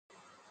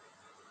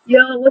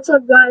Yo, what's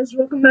up guys?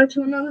 Welcome back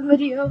to another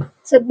video.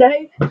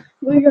 Today,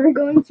 we are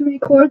going to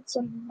record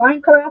some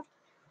Minecraft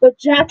with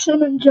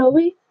Jackson and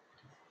Joey.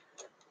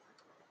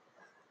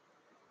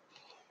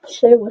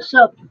 Say what's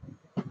up.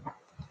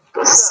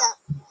 What's up?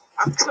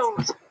 I'm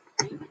told.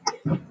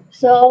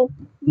 So,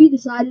 we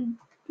decided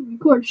to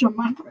record some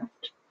Minecraft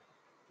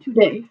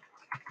today.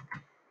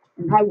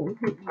 And I will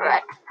hit you.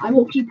 Right. I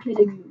will keep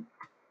hitting you.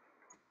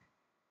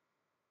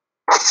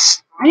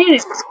 I need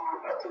it.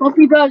 Hope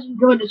you guys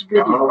enjoyed this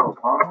video.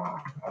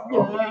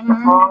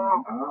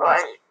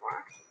 Right.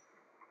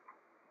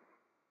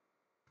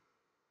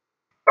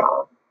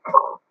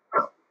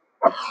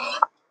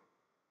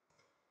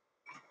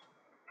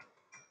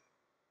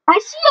 I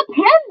see a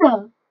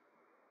panda!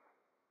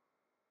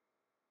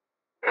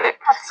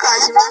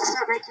 Guys, you want to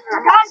start making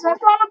our Guys, I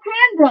found a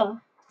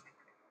panda!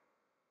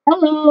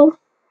 Hello.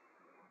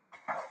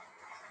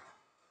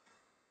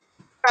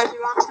 Guys, you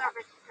want to start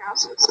making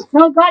houses?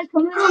 No, guys,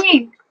 come with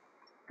me.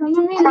 Come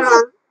with me. Hold on.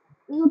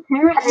 There's a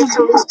parrot I and a need to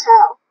panda. lose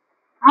cow.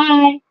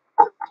 Hi.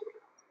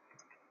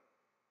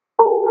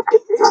 Oh, look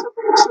at this.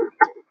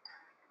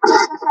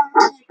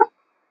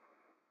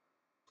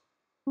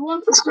 Who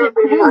wants It's to see a going to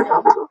be really panda?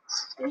 helpful.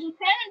 There's a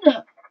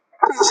panda.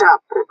 Please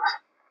drop it.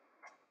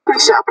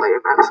 Please drop it,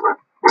 your metaphor.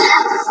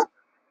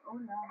 Oh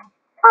no.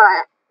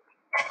 Alright.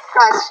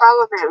 Guys,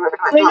 follow me.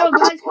 Wait, no,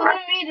 guys, come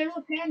with me. There's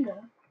a panda.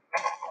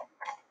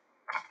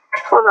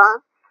 Hold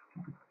on.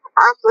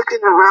 I'm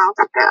looking around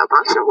to get a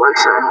bunch of wood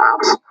for a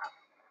house.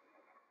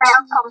 Hey,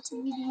 I'm coming to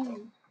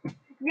you.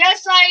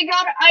 Yes, I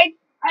got a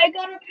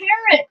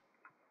parrot.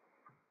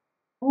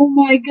 Oh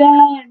my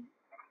god.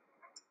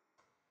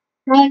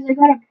 Guys,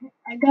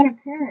 I got a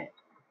parrot.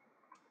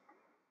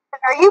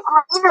 Are you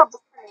green or blue?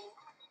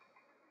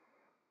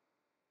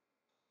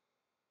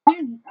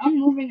 I'm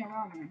moving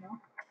around right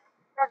now.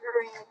 You're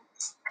green.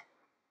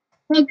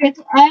 Look,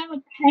 I have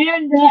a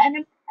panda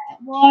and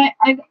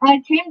I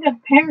tamed a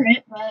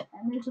parrot,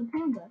 and there's a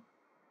panda.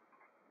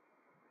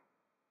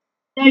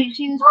 Yeah, you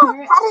see this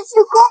parrot? How did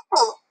you get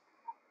it?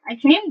 I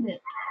tamed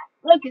it.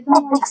 Look, it's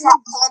on my Because tree. that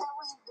panda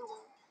was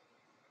doing.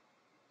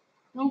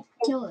 Don't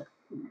kill it,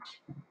 please.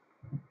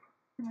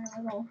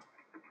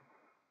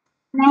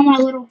 Now my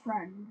little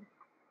friend.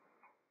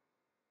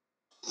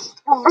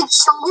 Big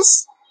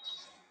chungus.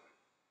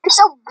 You're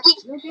so big.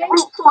 Okay. You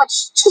eat too much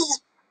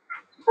cheese.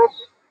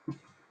 You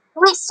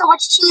eat so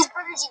much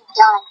cheeseburgers, you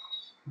die.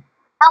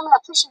 I'm gonna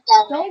push you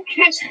down. Don't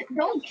kill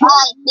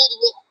Bye, me.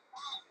 idiot.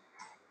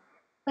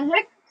 The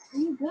heck? Are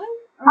you good?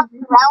 I'm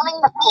drowning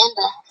the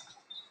panda.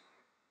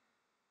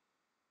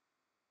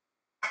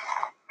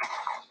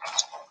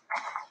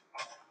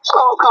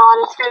 Oh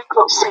god, it's getting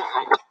close to me.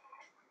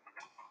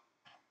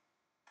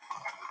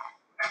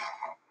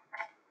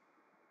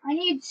 I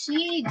need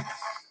seeds.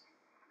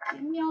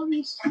 Give me all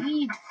these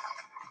seeds.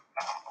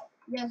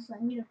 Yes, I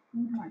need to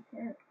feed my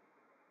parrot.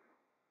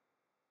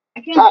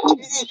 I can't God, feed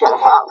you it. need to get a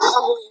house.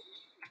 Ugly.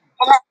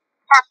 And that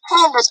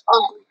panda's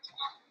ugly.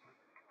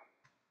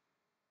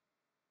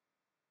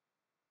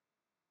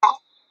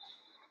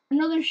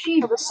 Another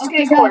sheep. The stupid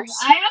Okay, guys, horse.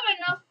 I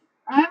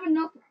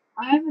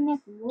have enough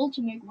wool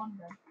to make one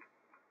bed.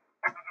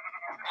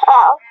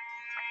 How?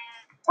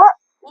 What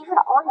even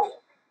are you?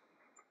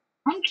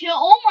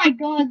 Oh my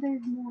god,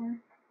 there's more.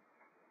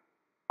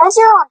 As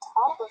you're on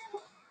top of me.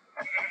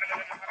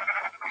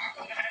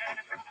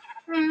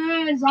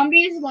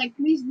 Zombies, like,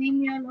 please leave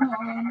me alone.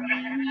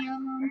 Leave me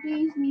alone.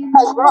 Please leave me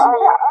Guys, where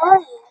alone. are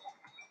you?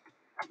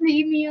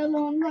 Leave me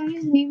alone,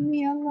 guys. Leave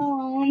me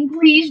alone.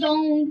 Please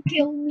don't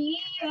kill me.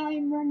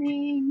 I'm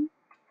running.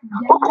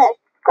 Okay,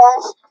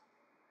 guys.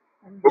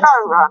 You're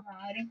not wrong.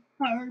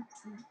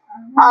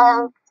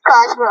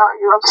 Guys, where are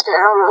you? I'm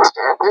scared. I'm really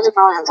scared. There's a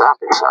million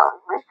zombies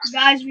following me.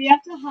 Guys, we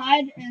have to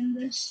hide in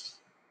this.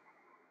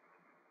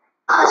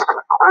 Guys,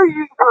 where are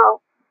you,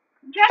 bro?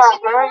 Jackson,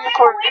 you where are ran you away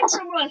coordinates?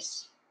 from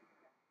us.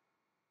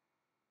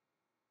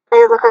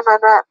 Hey, look at my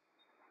map.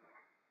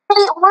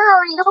 Hey, where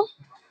are you?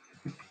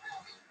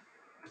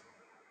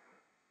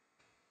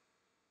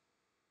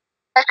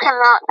 I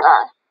cannot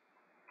die.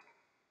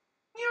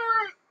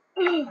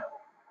 I'm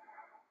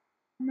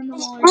in the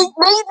water. Maybe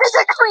there's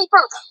a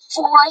creeper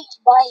right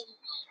by me.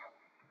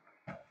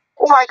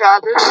 Oh my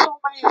god, there's so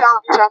many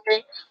zombies on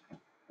me.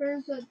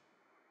 There's a.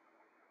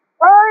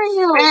 Where are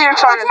you? We need to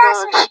find a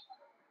village.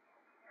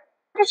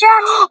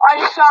 I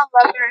just found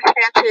leather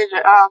enchanted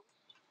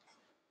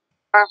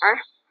armor.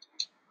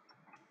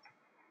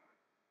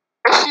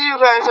 I see you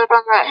guys up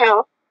on that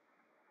hill.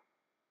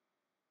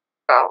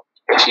 So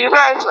if you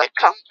guys like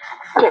come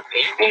to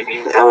me maybe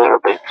a little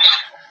bit,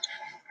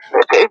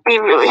 it'd be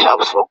really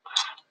helpful.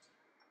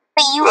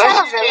 But you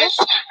found a village?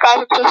 Guys,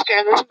 I'm so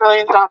scared. There's a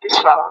million zombies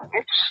following me.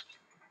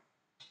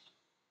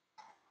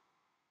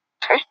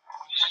 Okay.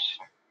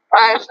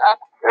 Guys,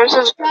 there's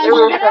this Guys,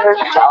 we're gonna have to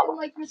hide in following.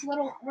 like this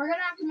little. We're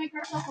gonna have to make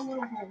ourselves a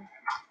little hole.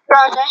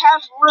 Guys, I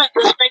have wood.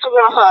 Let's make a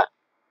little hut.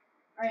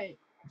 Alright.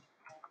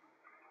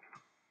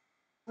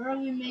 Where are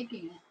we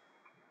making it?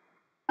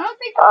 I don't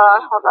think.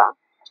 Hold on.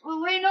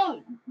 Oh wait,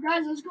 no,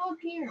 guys, let's go up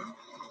here.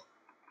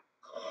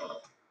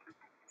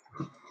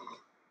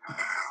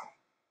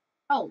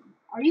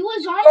 Are you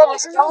a zombie Yeah,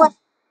 there's or no one.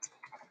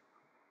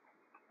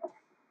 no?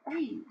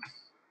 Please.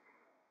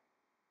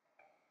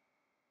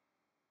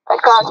 Hey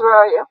guys, where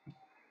are you?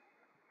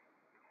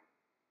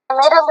 I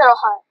made a little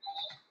hut.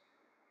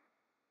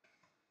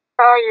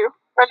 Where are you?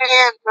 Let me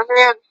in. Let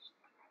me in.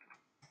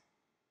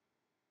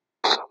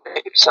 So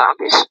many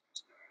zombies.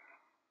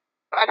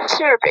 I just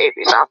hear a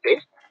baby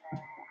zombie.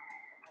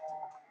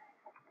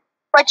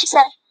 What'd you say?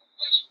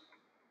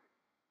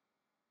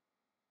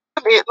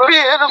 Let me in.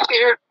 I'm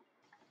scared.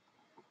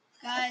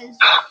 Guys.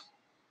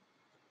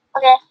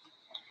 Okay.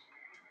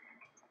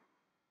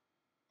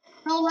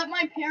 No, let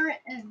my parrot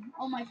in.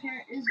 Oh, my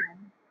parrot is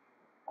in.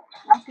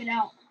 Lock it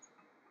out.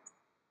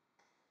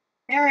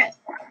 Parrot.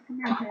 Come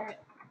here, parrot.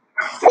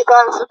 Hey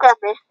guys, look at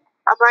me.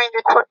 I'm wearing the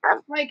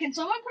equipment. Wait, can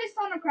someone place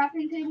down a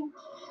crafting table?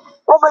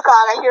 Oh my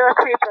god, I hear a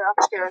creeper.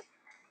 I'm scared.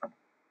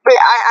 Wait,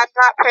 I'm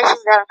not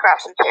placing down a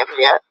crafting table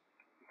yet.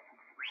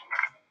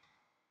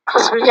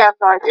 Because we have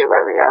no idea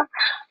where we are.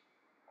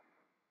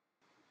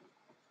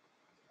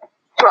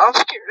 But I'm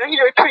scared. I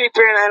hear a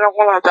creeper and I don't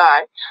want to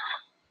die.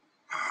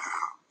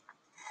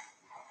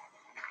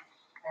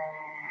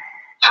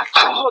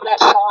 Oh, that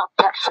song.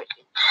 That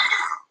freaking.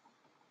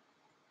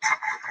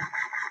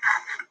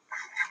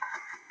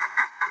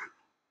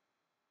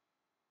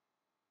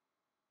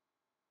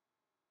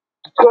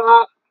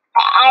 Well,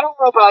 I don't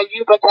know about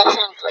you, but that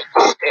sounds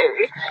like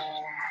scary.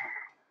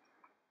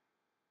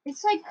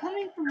 It's like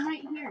coming from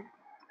right here.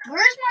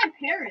 Where's my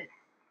parrot?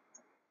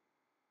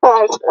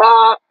 Guys,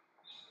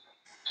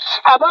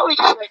 how about we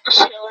just like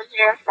chill in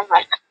here and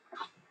like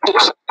do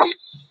something?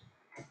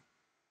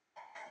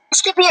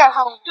 This could be our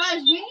home.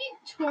 Guys, we need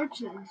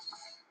torches.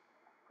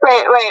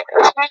 Wait,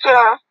 let's make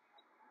a.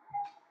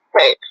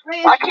 Wait,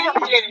 Wait, I it's can't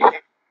see raining. anything.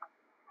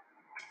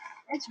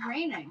 It's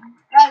raining.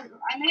 Guys,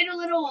 I made a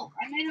little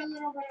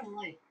bit of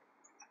light.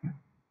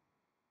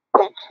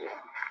 Thank you.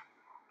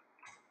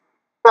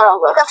 No,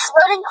 look. The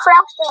floating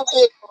crafting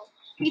table.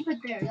 Keep it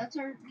there. That's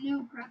our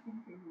new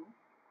crafting table.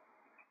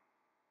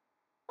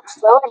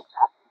 Floating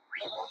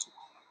crafting table.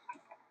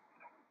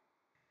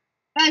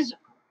 Guys,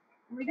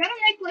 we gotta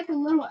make like a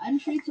little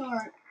entry to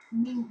our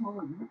new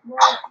home. Well,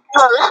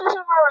 No, this isn't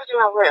where we're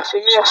gonna live. We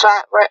need to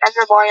find, right in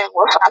the morning,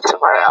 we'll find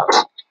somewhere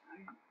else.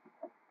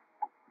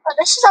 Oh,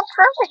 this is a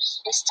perfect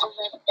place to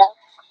live, though.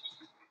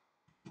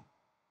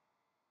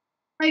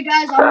 hey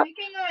guys,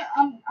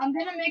 I'm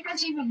gonna make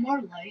us even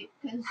more light,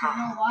 cause you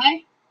know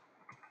why?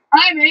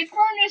 I made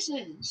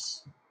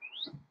furnaces.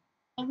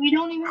 But we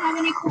don't even have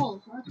any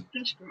coal, so that's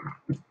just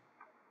great.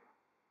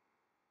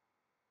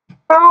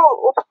 No,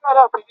 open that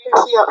up. We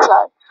can see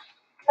outside.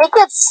 We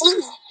could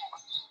see.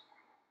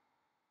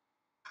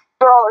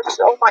 Bro, it's,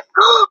 oh my,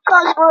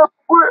 guys,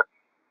 we're,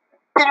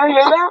 did you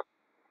hear that?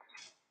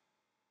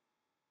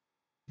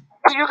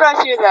 Did you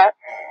guys hear that?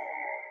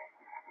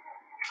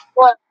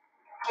 What?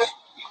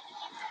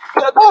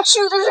 Oh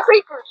shoot, there's a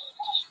creeper.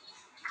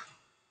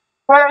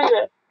 Where is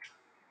it?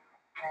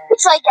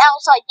 It's like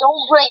outside.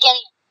 Don't break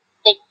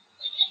anything.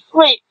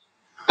 Wait,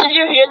 did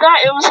you hear that?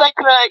 It was like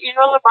the, you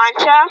know, the mine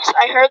shafts?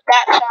 I heard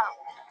that sound.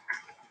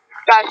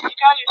 Guys,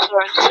 take out your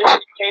swords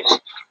just in case.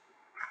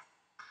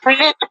 We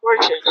need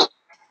torches.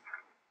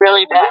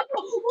 Really bad.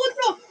 What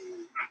the?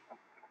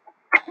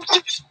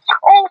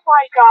 Oh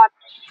my god.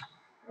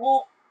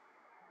 Well,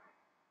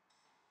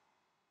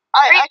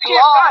 I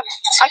can't run.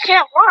 I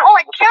can't run. Oh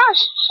my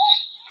gosh.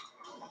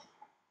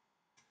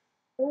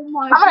 Oh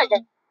my I'm gonna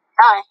god.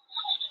 die.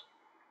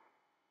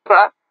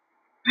 Bruh,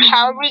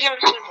 how are we gonna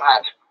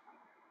survive?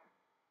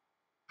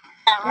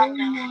 Oh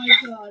my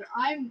god.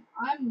 I'm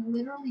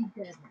literally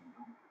dead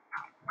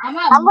right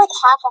now. I'm like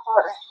half a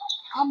heart right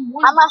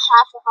now. I'm at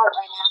half a heart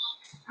right now.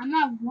 I'm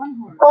at 1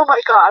 heart. Oh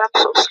my god,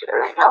 I'm so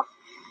scared right now.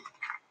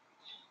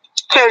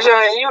 Here,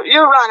 Joey,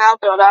 you run, I'll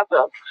build.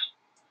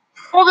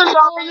 Oh, there's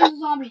Oh, there's a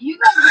zombie. You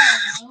guys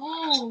got him.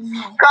 Oh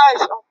no.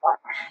 Guys, oh my.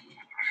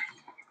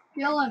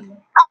 Kill him.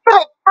 I'm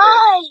gonna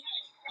die.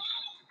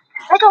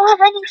 I don't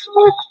have any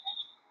food.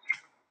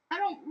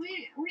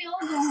 We all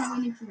don't have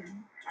any food.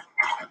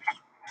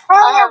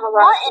 I have a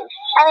lot.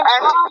 I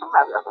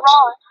have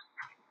raw.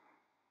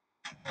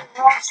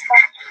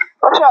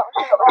 Watch out.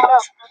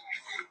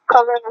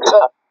 Cover this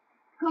up.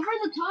 Cover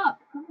the top.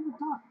 Cover the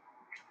top.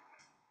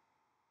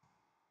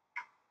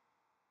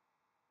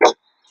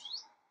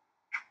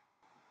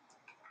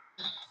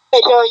 Hey,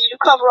 Joey, you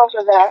cover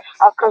over there.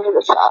 I'll cover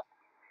the top.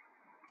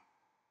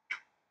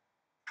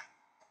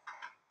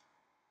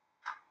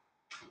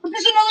 But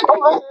there's another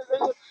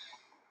creeper.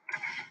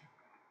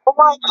 Oh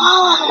my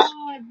god.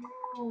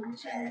 Bro, this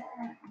is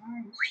not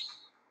nice.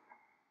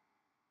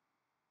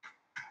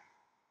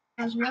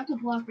 Guys, we have to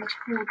block this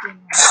cool thing.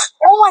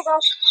 Oh my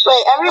gosh.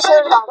 Wait,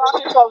 everybody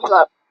block yourselves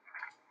up.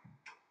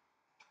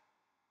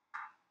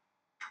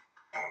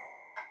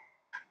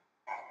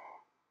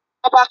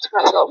 I blocked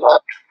myself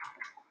up.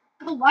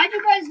 Well, why'd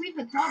you guys leave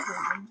the top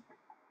open?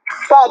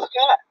 Guys,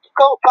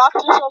 go box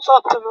yourself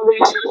up to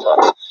release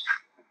us.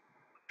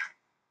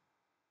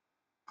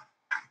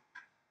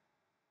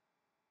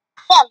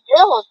 Yeah,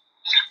 build.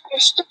 Your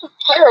stupid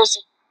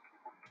parasite.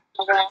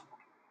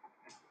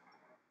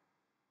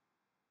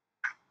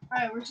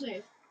 Alright, we're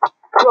safe.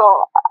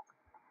 So,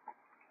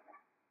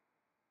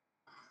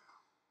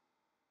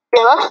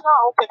 yeah, let's not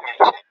open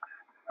anything.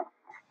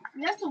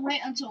 We have to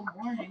wait until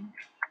morning.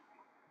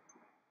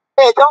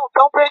 Hey,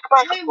 don't break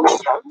my Wait,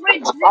 computer.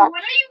 when do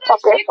you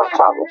guys take my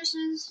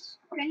furnaces?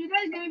 Can you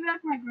guys give me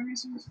back my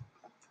furnaces?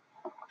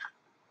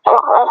 I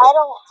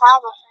don't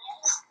have a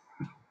furnace.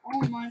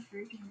 Oh my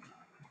freaking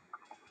god.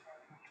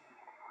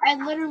 I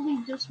literally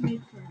just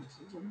made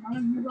furnaces and none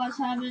of you guys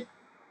have it.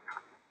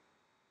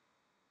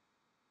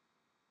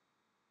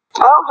 I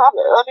don't have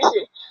it. Let me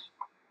see.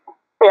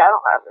 Yeah, I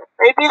don't have it.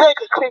 Maybe like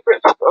a creeper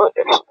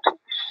exploded or something.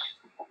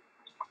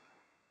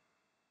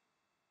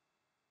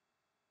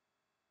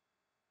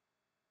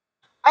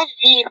 I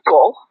need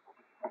coal.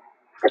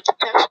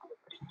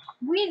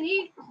 We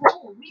need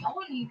coal. We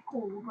all need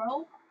coal,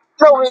 bro.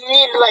 No, we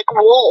need like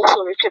wool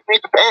so we can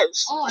make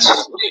beds. Oh,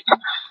 Sleep.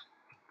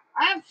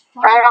 I have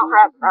 5. I don't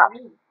have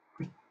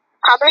that.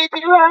 How many do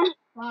you have?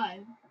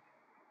 5.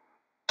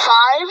 5?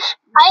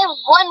 I have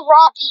 1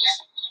 raw beef.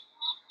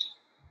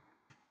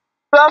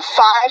 You have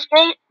 5,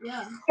 Nate?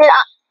 Yeah. Here,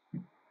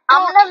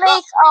 I'm gonna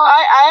make.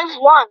 I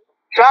have 1.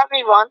 Drop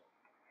me 1.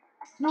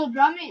 No,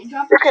 drop me you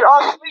can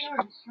all sleep.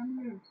 yours. Drop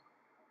me yours.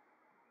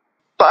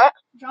 What?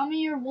 Drop me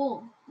your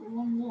wool. Your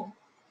 1 wool.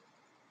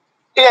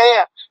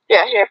 Yeah,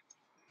 here.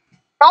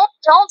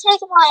 Don't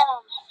take my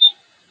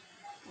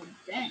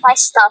my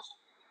stuff.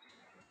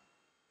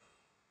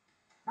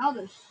 Now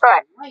there's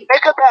right. Light.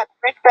 Make a bed.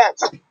 Make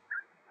beds.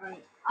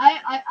 Alright.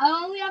 I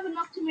only have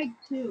enough to make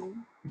 2.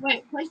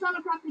 Wait, place down a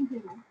crafting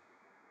table.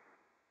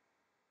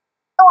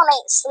 I want to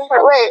sleep.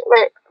 Wait.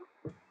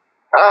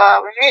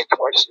 We need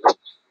torches.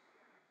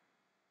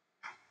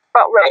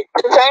 But wait,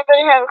 does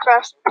anybody have a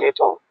crafting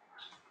table?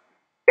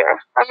 Here.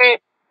 I mean,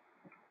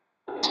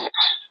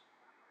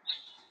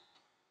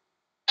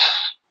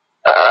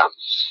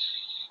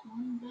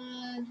 One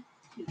bed.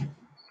 2 beds.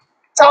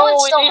 Someone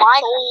stole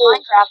my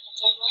crafting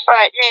table.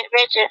 Alright, yeah,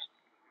 made it.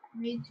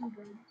 Made 2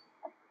 beds.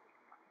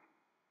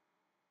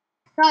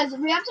 Guys,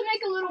 we have to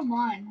make a little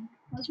mine.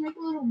 Let's make a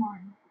little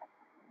mine.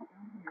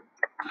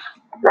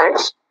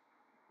 Nice.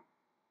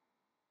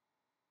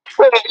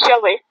 Wait,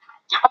 show me.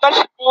 How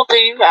much wool do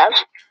you have?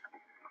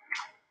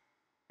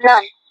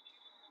 None.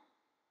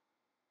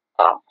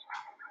 Oh.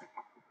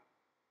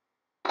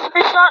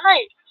 It's not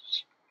night.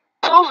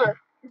 It's over.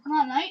 It's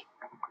not night?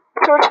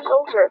 The torch is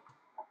over.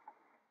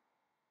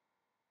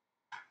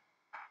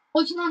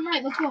 Oh, it's not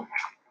night. Let's go.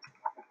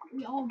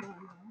 We all got it.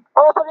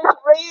 Oh, but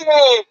it's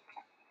raining.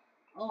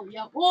 Oh,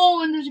 yeah.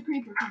 Oh, and there's a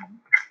creeper coming.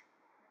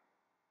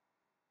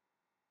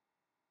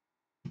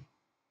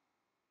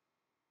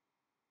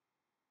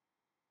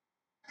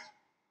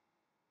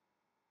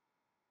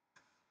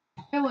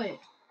 Hey, wait.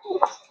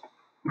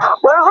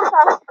 One of us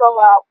has to go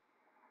out.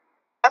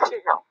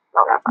 Actually, no.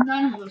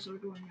 None of us are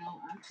going out,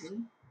 actually.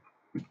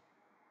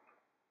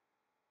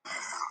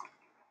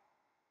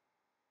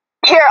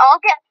 Here, I'll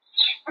get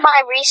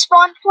my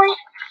respawn point.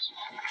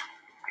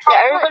 Yeah,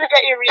 everybody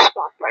get your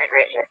respawn point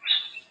right here.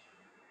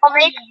 I'll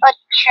make a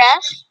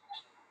chest.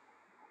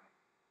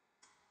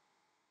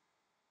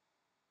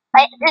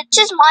 It's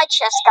just my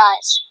chest,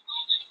 guys.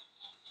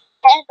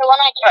 Okay, the one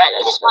I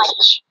get is my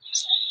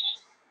chest.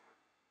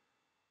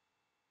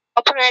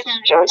 I'll put it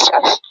in Joe's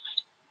chest.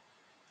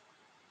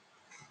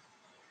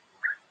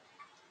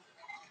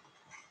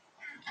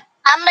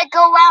 I'm gonna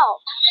go out.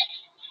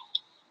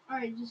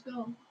 Alright, just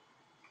go.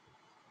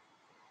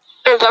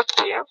 It's up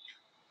to you.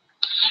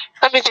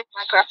 Let me take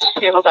my crafting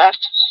table back.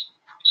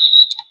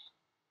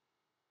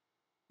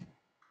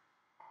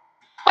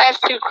 I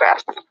have 2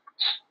 crafting.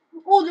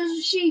 Oh, there's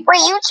a sheep. Wait,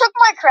 you took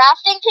my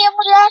crafting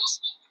table, Jax?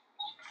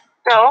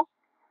 No,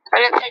 I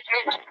didn't take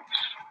anything.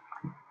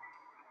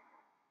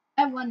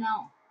 I went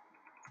now.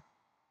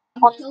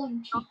 I'm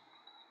killing sheep.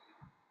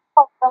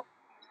 Oh no.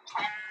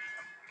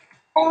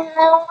 Oh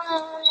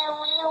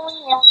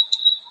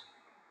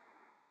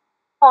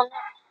no.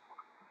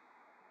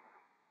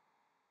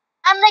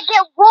 I'm gonna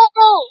get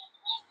wool.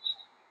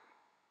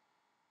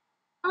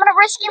 I'm gonna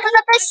risk it for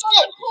the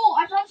biscuit.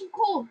 I found some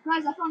coal.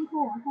 Guys, I found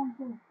coal. I'm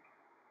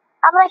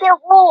gonna get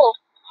wool.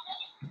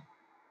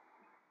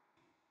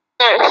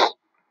 Nice.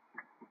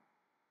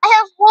 I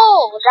have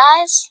wool,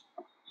 guys.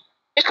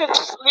 You can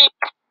sleep.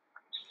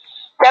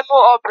 Then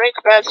we'll all break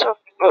beds when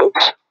we move.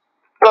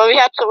 Well, we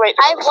have to wait.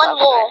 I have 1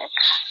 wool.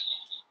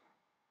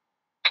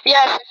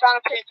 Yes, I found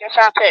a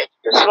pig.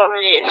 This is what we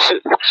need.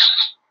 Food.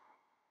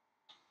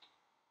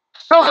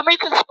 No, the meat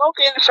can smoke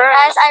in the furnace.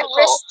 Guys, I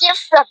risked it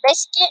for the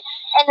biscuit,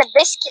 and the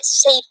biscuit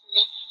saved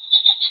me.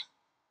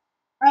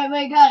 Alright,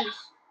 wait, guys.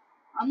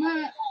 I'm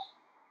gonna...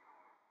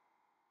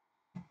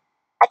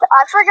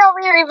 I forgot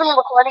we were even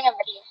recording a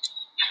video.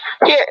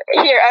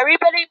 Here,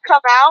 everybody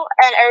come out,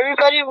 and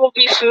everybody will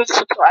be food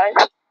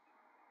supplies.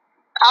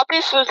 I'll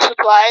be food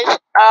supplies.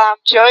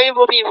 Joey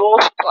will be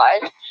wool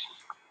supplies,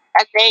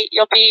 and Nate,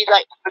 you'll be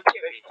like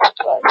material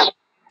supplies.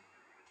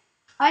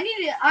 I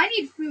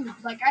need food.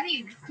 Like, I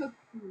need cooked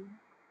food.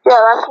 Yeah,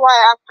 that's why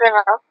I'm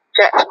gonna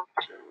get some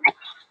food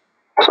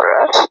for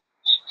us.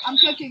 I'm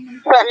cooking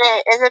cooking. But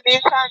Nate, in the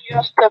meantime, you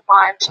have to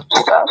mine some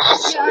stuff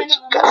so Yeah, we I know.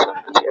 can get some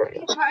I'm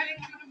materials. mining.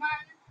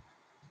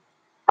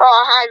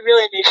 Oh, I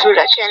really need food.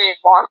 I can't even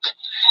walk.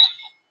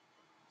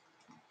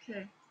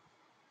 Okay.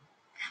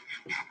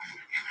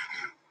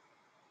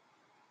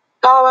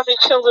 Oh, let me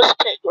kill this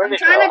pig. Where'd I'm it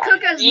trying go? to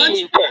cook as much.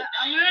 You pig.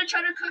 I'm gonna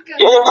try to cook as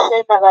You're much. gonna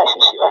save my life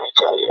if you let me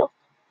kill you.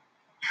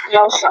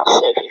 No, it's not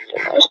saving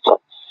your life, but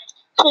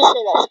please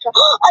say that's cow.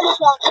 I just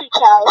found 2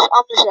 cows.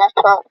 I'm the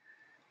jackpot.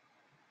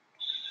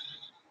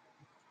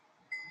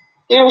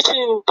 You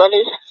too,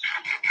 buddy.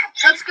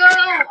 Let's go!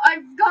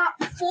 I've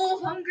got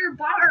full hunger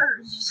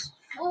bars.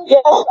 Oh.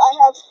 Yes, I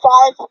have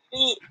 5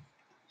 meat.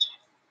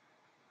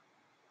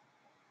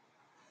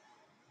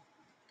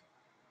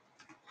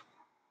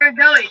 Here,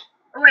 Joey.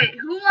 Oh, wait,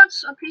 who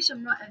wants a piece of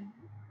mutton?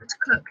 It's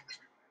cooked.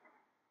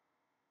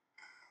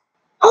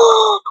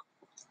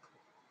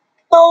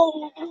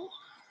 No.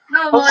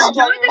 No, Let's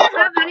Joey go. didn't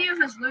have any of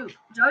his loot.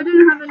 Joey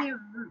didn't have any of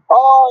his loot.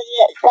 Oh,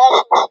 yeah, that's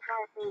a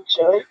smart move,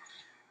 Joey.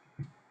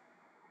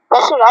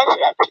 That's what I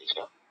should actually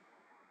do.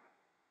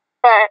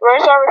 Alright,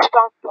 where's our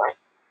response point?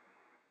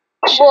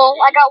 Wool.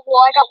 I got wool.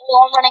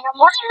 I'm running.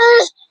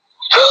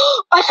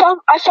 I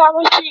found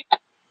my sheep.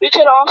 We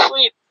can all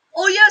sleep.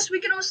 Oh, yes, we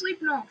can all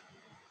sleep now.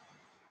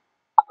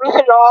 We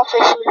can all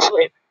officially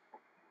sleep.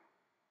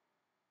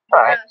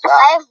 Alright, Yes.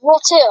 I have wool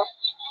too.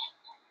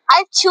 I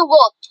have 2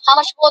 wool. How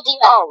much wool do you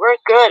have? Oh, we're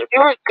good.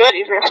 We were good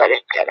even if I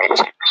didn't get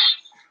anything.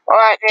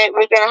 Alright, Nate,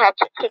 we're gonna have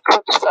to cook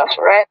some stuff,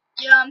 right?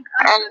 Yeah,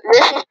 And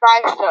this is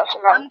my stuff,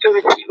 and I'm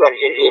giving it to you when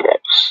you need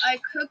it. I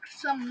cooked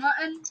some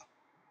mutton.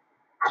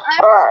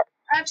 Alright.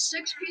 I have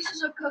 6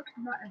 pieces of cooked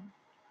mutton.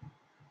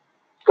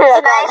 Yeah,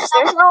 guys,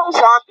 there's no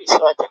zombies,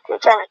 so I think we're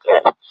kinda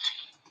good.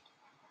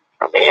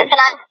 I mean,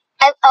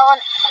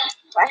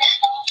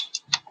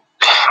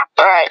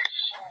 alright.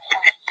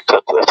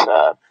 Cook this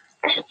up.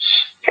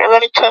 Here,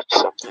 let me cook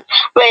something.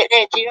 Wait,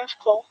 Nate, do you have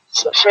coal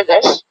for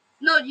this?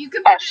 No, you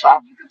can put it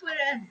in. You can put it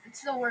in. It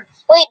still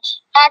works. Wait,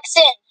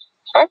 Jackson.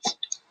 What?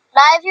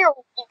 I have your.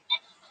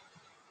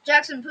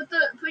 Jackson, put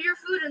your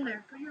food in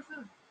there. Put your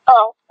food.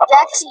 Oh.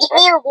 Jackson, give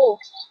me your wool.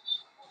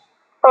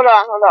 Hold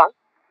on.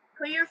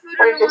 Put your food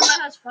in the one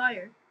that has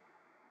fire.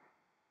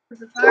 The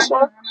fire This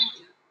one?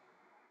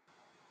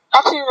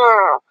 Actually,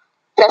 no.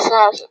 That's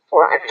not as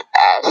important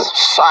as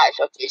 5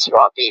 of these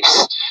raw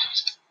beefs.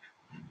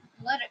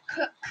 Let it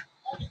cook.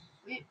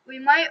 We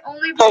might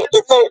only be. Hey,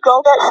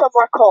 go get some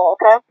more coal,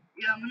 okay?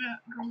 Yeah, I'm gonna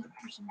go look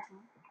for some food.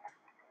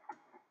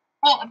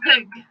 Oh, a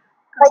pig.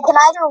 Wait, can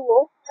I have your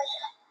wool?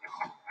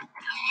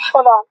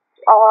 Hold on.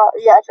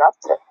 Yeah, I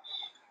dropped it.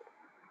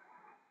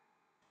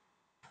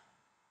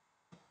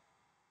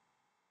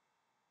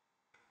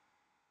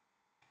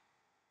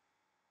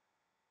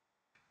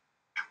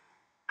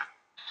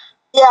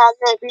 Yeah,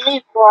 Nick, we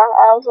need more.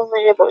 I was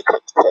only able to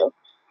cook 2.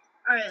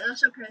 Alright,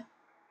 that's okay.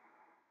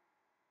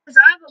 Because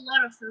I have a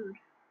lot of food.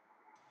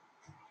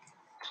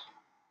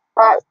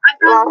 Alright, I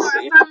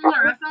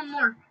found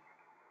more.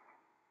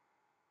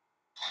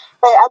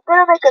 Hey, I'm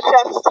gonna make a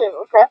chest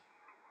too, okay?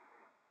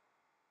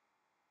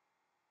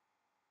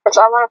 Because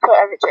I want to put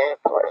everything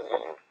important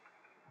in it.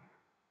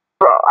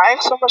 Bro, I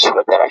have so much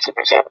food that I can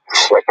make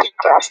 14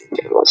 crafting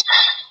tables.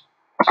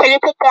 Can you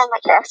put down my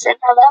crafting?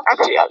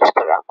 Actually, I'll just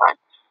put it on mine.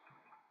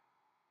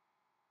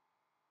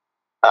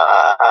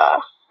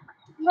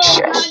 No,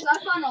 guys,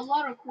 I found a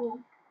lot of coal.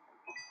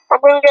 I'm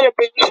gonna get a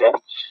big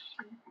chest.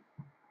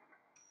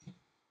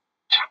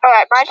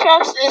 Alright, my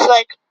chest is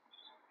like,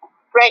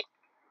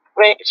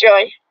 wait,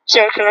 Joey,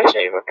 can I show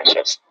you what my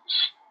chest?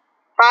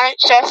 My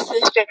chest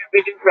is gonna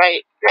be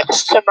right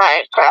next to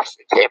my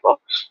crafting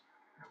table.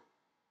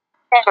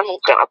 And I'm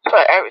gonna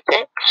put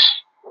everything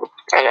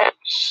in it.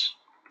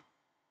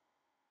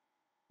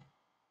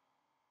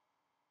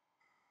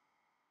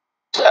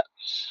 So,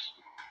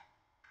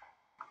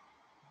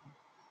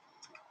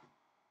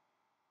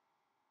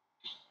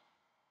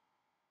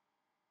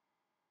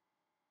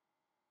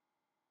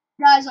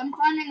 Guys, I'm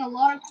finding a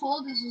lot of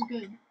coal. This is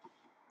good.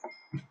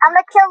 I'm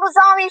gonna kill the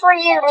zombie for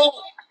you, Lee.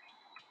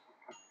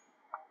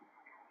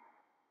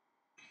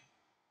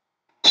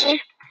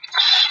 see?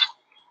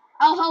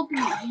 I'll help you.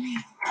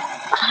 I'm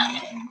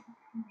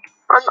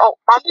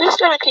just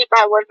gonna keep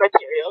my wood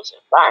materials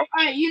and buy.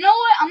 Alright, you know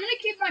what? I'm gonna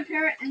keep my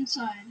parrot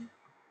inside.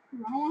 I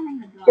don't want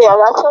him to die. Yeah,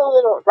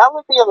 that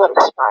would be a little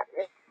smart.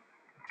 Right?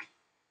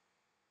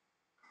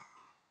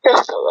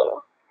 Just a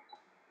little.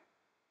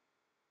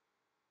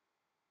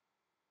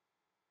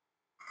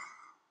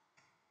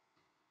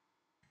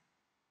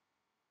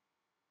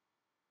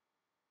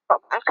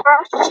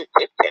 Minecraft is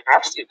addicting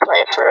after you play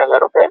it for a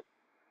little bit.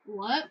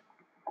 What?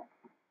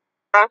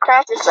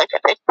 Minecraft is like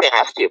addicting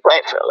after you play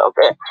it for a little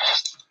bit.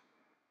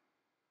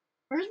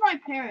 Where's my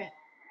parrot?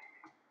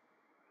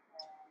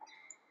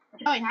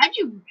 Joey, how'd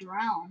you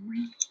drown?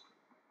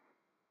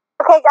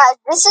 Okay, guys,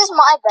 this is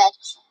my bed.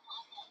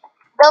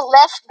 The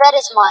left bed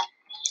is mine.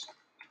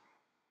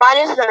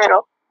 Mine is the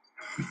middle.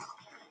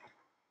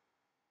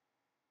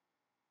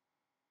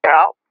 Here,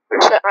 I'll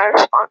reset my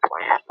respawn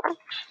point.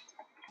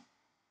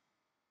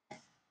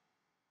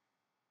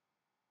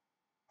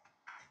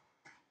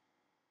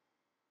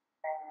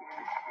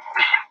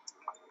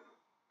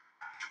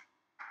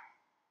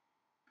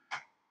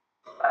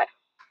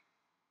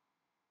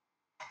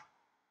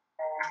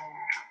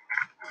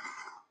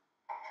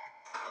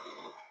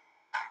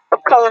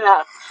 coming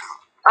out.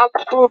 I'm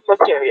food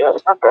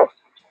materials, remember?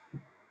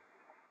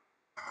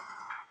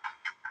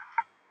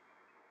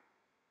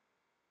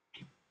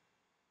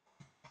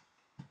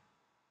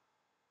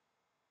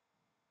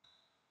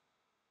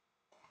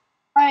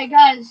 Alright,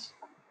 guys.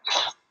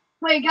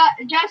 Wait,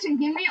 Jackson,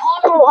 give me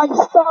all. Oh, I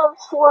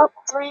still have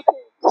 3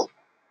 pigs.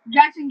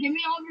 Jackson, give me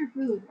all of your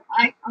food.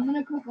 I'm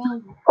gonna cook all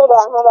of it. Hold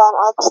on.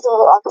 I'm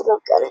still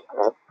getting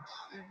it.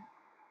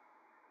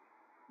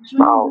 So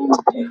when Oh, you're done,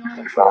 okay. give me all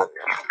your food.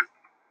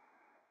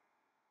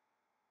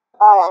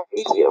 I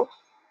need you.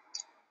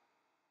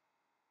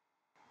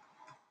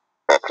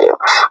 Thank you.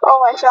 Oh,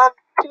 I found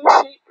 2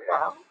 sheep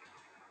now.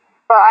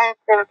 But I am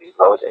gonna be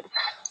loaded.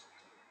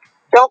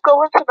 Don't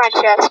go into my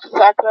chest because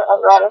I put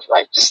a lot of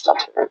like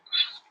stuff in it.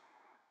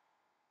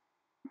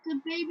 It's a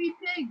baby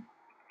pig.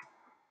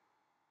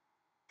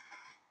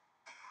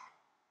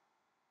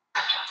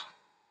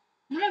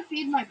 I'm gonna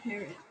feed my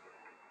parrot.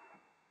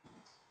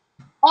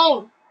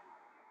 Oh,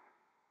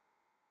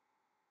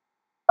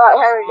 Alright,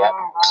 hurry up.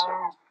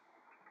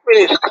 We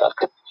need to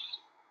cook.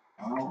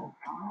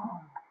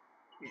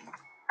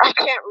 I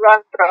can't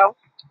run, bro.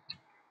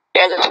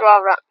 Yeah, this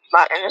raw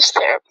mutton is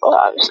terrible.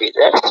 Obviously,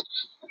 this.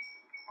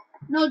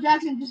 no,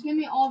 Jackson, just give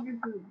me all of your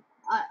food.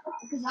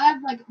 Because I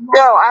have like.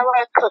 No, I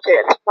want to cook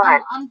it. It's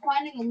fine. I'm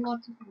finding a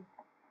lot to cook.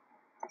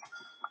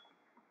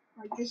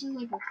 Like this is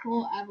like a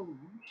full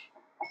avalanche.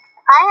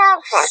 I have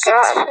Oh my 6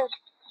 god. food.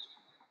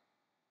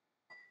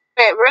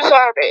 Wait, where's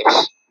our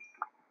base?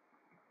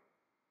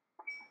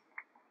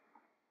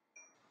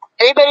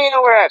 Anybody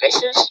know where our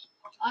base is?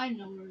 I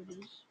know where it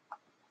is.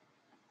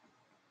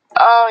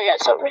 Oh, yeah,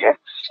 it's over here.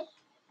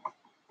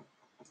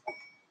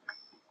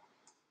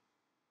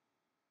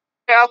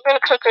 Yeah, I'm gonna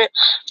cook it.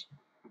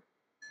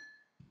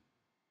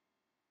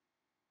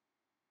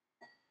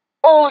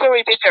 Oh, there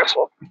we be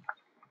careful.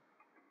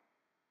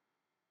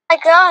 My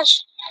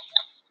gosh.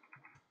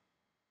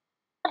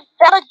 I'm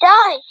gonna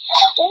die.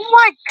 Oh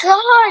my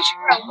gosh,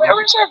 bro. Where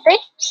was our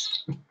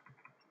base?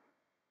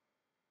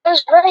 It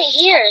was right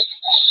here.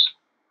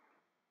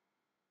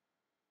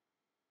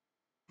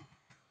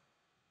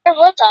 Where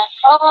was I?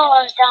 Oh,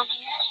 I was down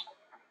here.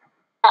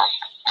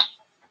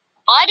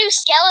 Why do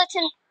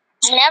skeletons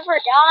never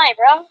die,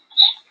 bro?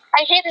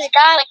 I hit this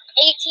guy like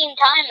 18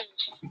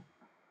 times.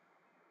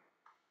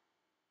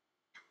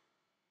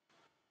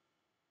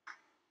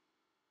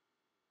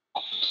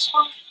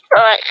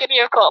 Alright, give me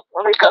your cup.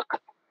 Let me cook.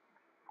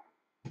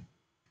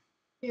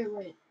 Here,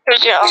 wait.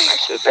 There's all my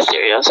food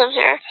materials in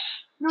here.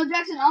 No,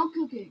 Jackson, I'll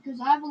cook it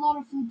because I have a lot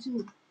of food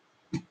too.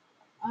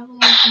 I have a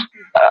lot of food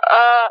too.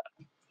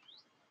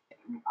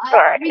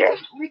 Alright,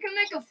 we can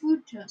make a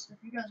food chest if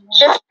you guys want.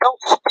 just don't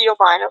steal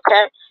mine,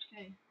 okay?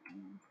 Okay.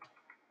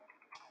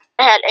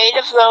 I had 8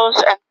 of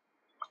those and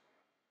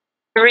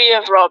 3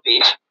 of raw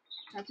beef.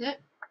 That's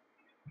it?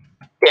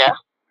 Yeah.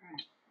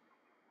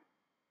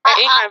 I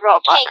ate my raw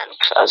mutton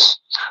because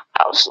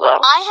I was low.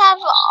 I have,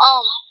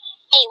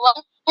 hey,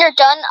 when you're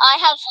done, I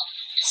have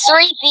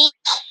 3 beef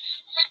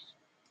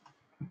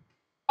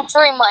and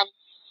 3 mutton.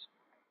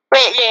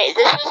 Wait, yeah,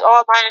 this is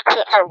all mine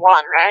except for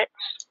 1, right?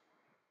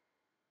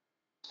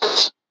 I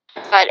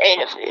had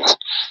 8 of these.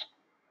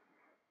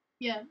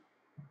 Yeah.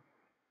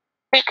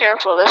 Be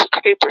careful, there's a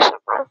creeper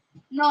somewhere.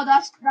 No,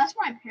 that's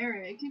my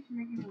parrot. It keeps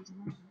making those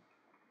noises.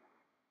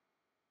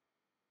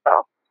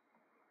 Oh.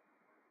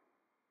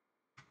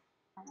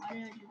 Why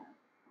did I do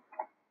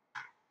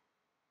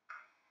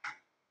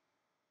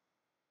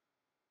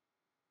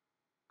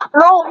that?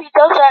 No, he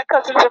does that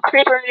because there's a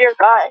creeper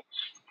nearby.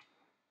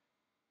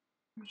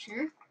 You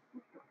sure?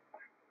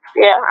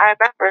 Yeah, I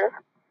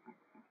remember.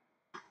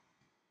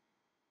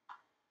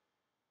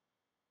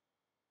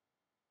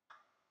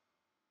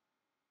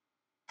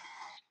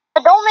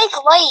 But don't make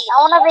light.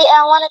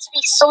 I want it to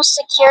be so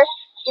secure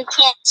you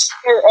can't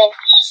screw it.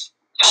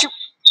 Shoot.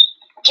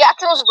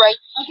 Jackson was right.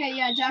 Okay,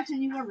 yeah,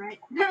 Jackson, you were right.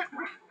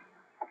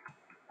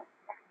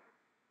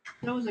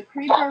 There was a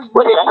creeper.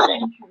 What did I say?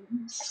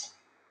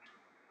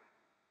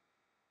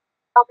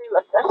 Tell me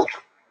what this.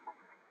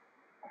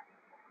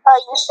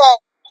 You said,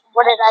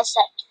 what did I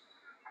say?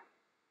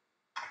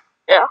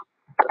 Yeah,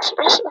 that's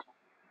what I said.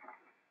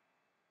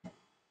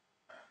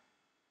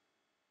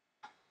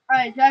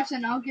 Alright,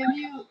 Jackson, I'll give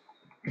you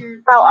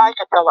your. No, I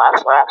get the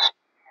last laugh.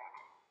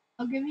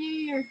 I'll give you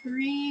your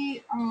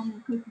 3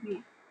 cooked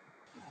beef.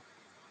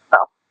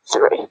 Oh,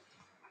 3. Okay,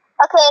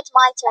 it's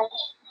my turn.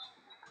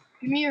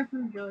 Give me your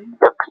food, Joey.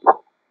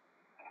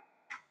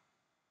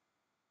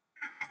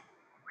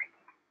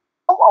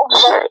 Oh,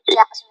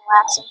 Jackson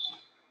laughing.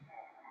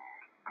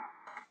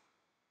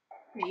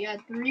 Okay, you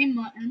had 3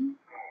 mutton.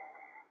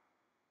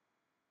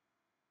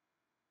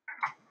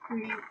 3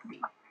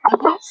 beef.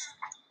 That's it?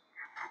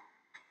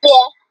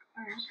 Yeah.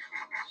 Alright.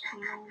 So,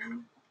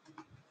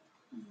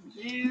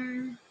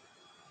 there.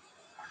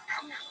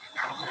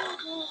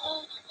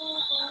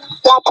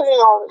 Yeah, I'm putting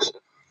all this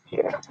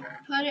here.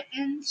 Put it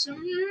in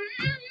some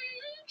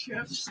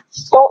chips.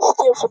 Don't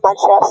steal from my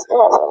chest. It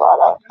has a lot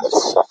of good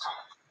stuff.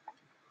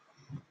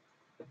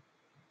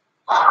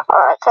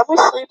 Alright, can we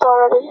sleep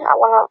already? I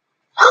wanna.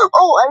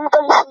 Oh,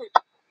 everybody sleep.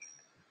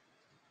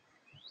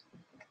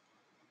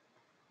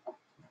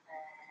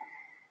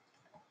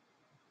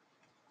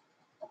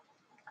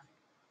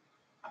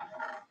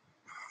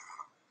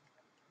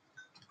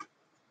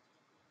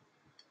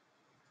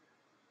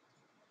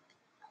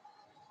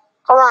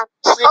 Hold on.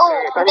 Sleep, Oh,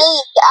 everybody.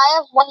 me. I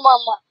have one more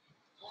month.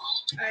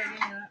 Alright, give me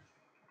that.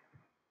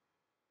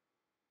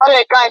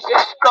 Okay, guys,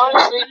 just go to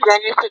sleep,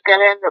 then you could get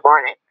it in the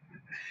morning.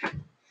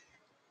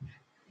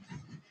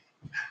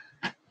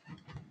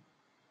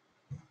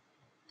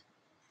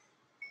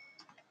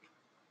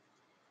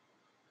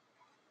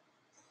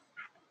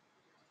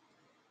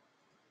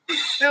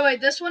 Oh,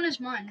 wait, this one is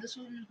mine. This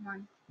one is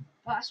mine.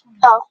 Last one.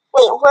 Oh,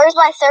 wait, where's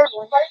my third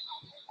one?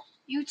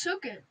 You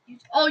took it.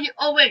 Oh,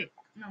 wait.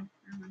 No,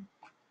 never mind.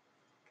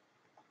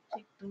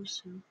 Take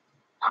those two.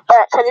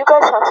 Alright, can you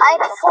guys have I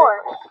have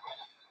 4.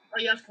 Oh,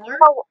 you have 4?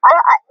 No,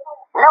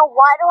 no,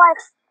 why do I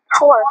have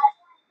 4?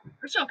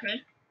 It's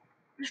okay.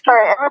 Just keep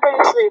Alright,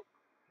 everybody sleep.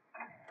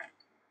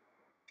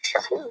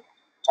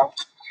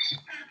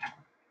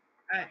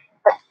 Alright.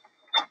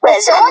 Wait,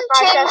 Did someone this is my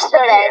change chest the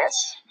right here.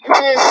 beds? This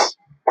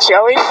is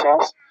Joey's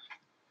chest.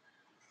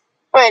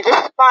 Wait, this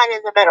is mine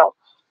in the middle.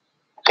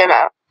 Get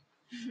out.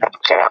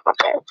 Get out my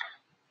bed.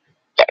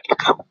 There you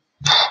go.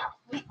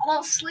 We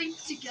all sleep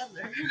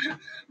together.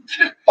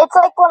 It's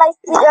like when I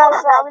see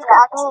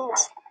Jackson.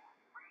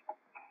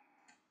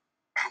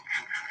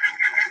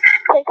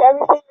 Take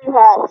everything you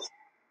have.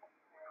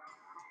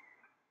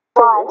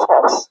 Why?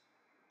 Chest.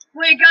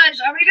 Wait, guys,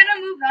 are we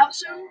gonna move out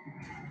soon?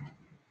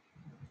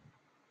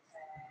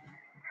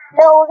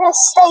 No, we're gonna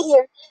stay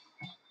here.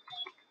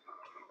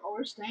 Oh,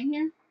 we're staying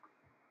here?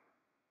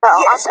 No,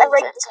 Yes, I I'm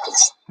like moving.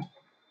 this.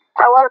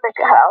 I want to make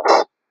a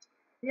house.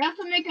 We have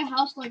to make a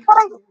house like.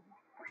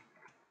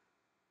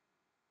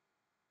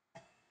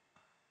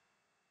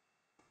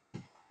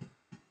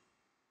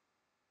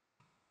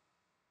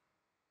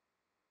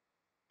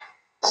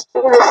 Let's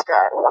do this,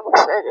 guy. I'm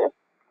excited.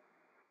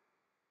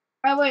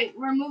 Oh, wait,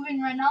 we're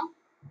moving right now?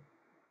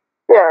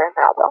 Yeah, right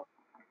now, though.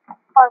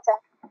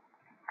 Okay.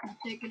 I'm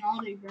taking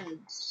all the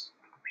beds.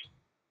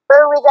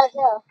 Where are we gonna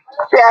go?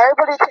 Yeah,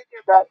 everybody take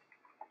your bed.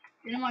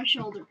 Get on my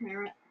shoulder,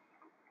 parrot.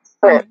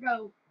 Wait.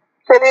 Go.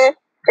 Give me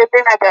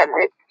my bed,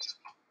 mate.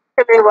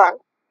 Give me one.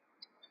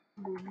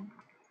 Boom.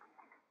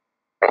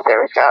 Right,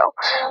 there we go.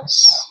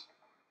 It's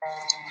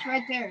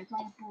right there. It's on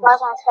the floor.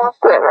 Where's my stuff?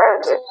 Where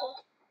is it?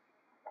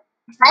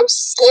 I'm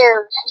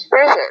scared.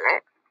 Where is it,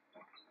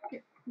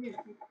 mate? Here.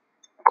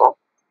 Cool.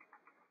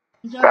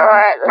 Zoe,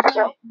 Alright, let's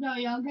go.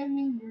 Zoe, I'll give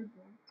you your bed.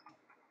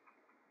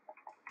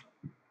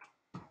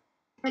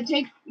 But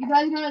you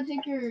guys gotta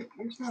take your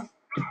stuff.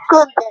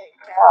 Good day,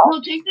 pal.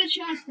 No, take the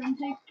chest, then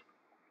take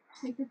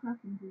the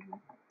crafting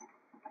table.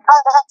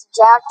 Oh, that's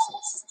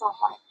Jackson's stuff.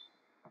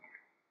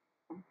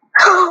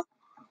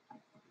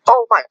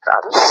 Oh my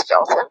god, a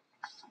skeleton.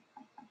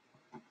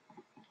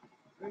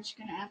 We're just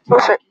gonna have to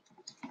What's make it?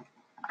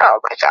 Oh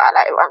my god,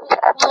 I want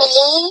that.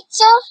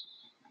 Pizza?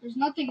 There's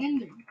nothing in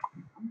there.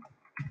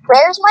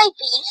 Where's my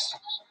beef?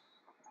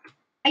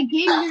 I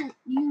gave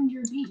you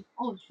your beef.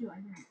 Oh shoot, I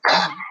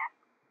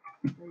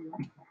didn't. There you go.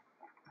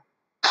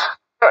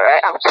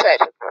 Alright, I'm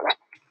excited.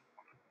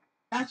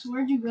 That's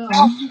where'd you go?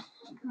 You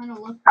kind of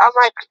left. I'm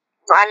like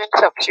mining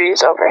some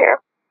trees over here.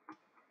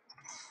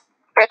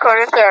 My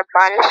coordinates are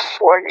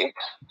 -40,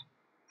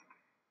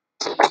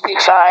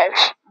 65,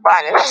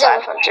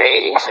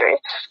 -583.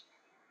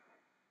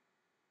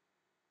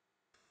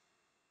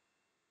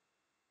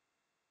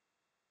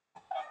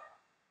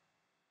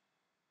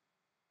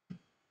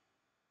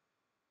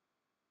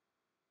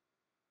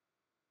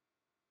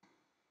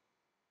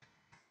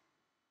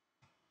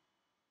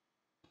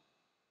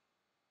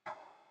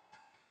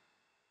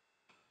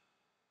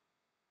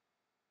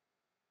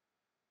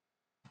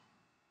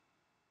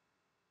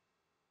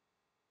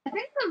 I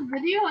think the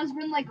video has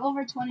been like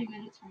over 20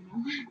 minutes right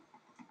now.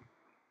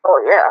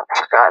 Oh yeah, I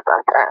forgot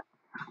about that.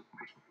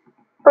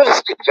 We'll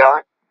just keep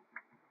going.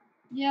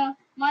 Yeah,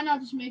 might not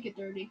just make it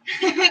 30.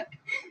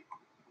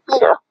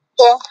 Yeah.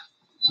 Yeah.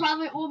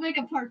 Probably we'll make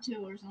a part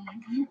 2 or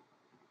something.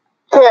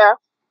 Yeah.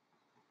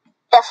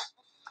 Yes.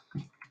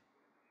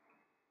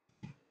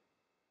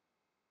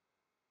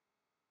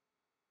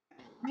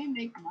 Let me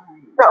make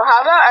mine. So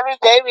how about every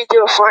day we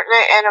do a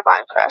Fortnite and a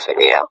Minecraft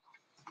video?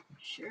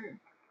 Sure.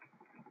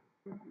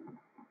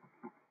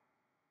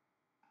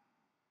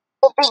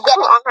 We'll be How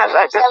getting long has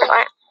that been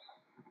planned?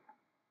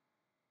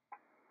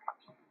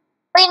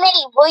 Wait,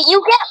 Minnie, will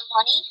you get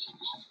money?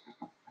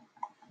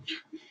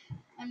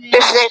 I mean,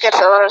 If they get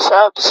a lot of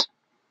subs.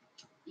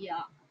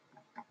 yeah.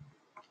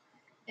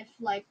 If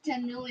like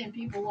 10 million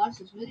people watch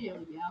this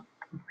video, yeah.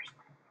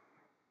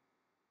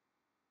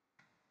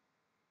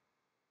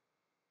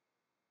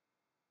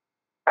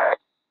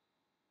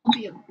 It'll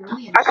be a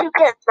billion. I could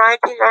get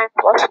 99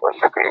 plus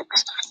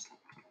windscreens.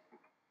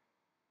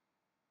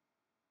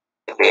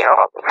 Be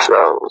all the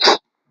shows.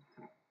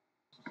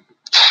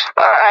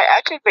 Alright,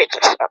 I could make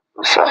this up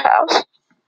for a house.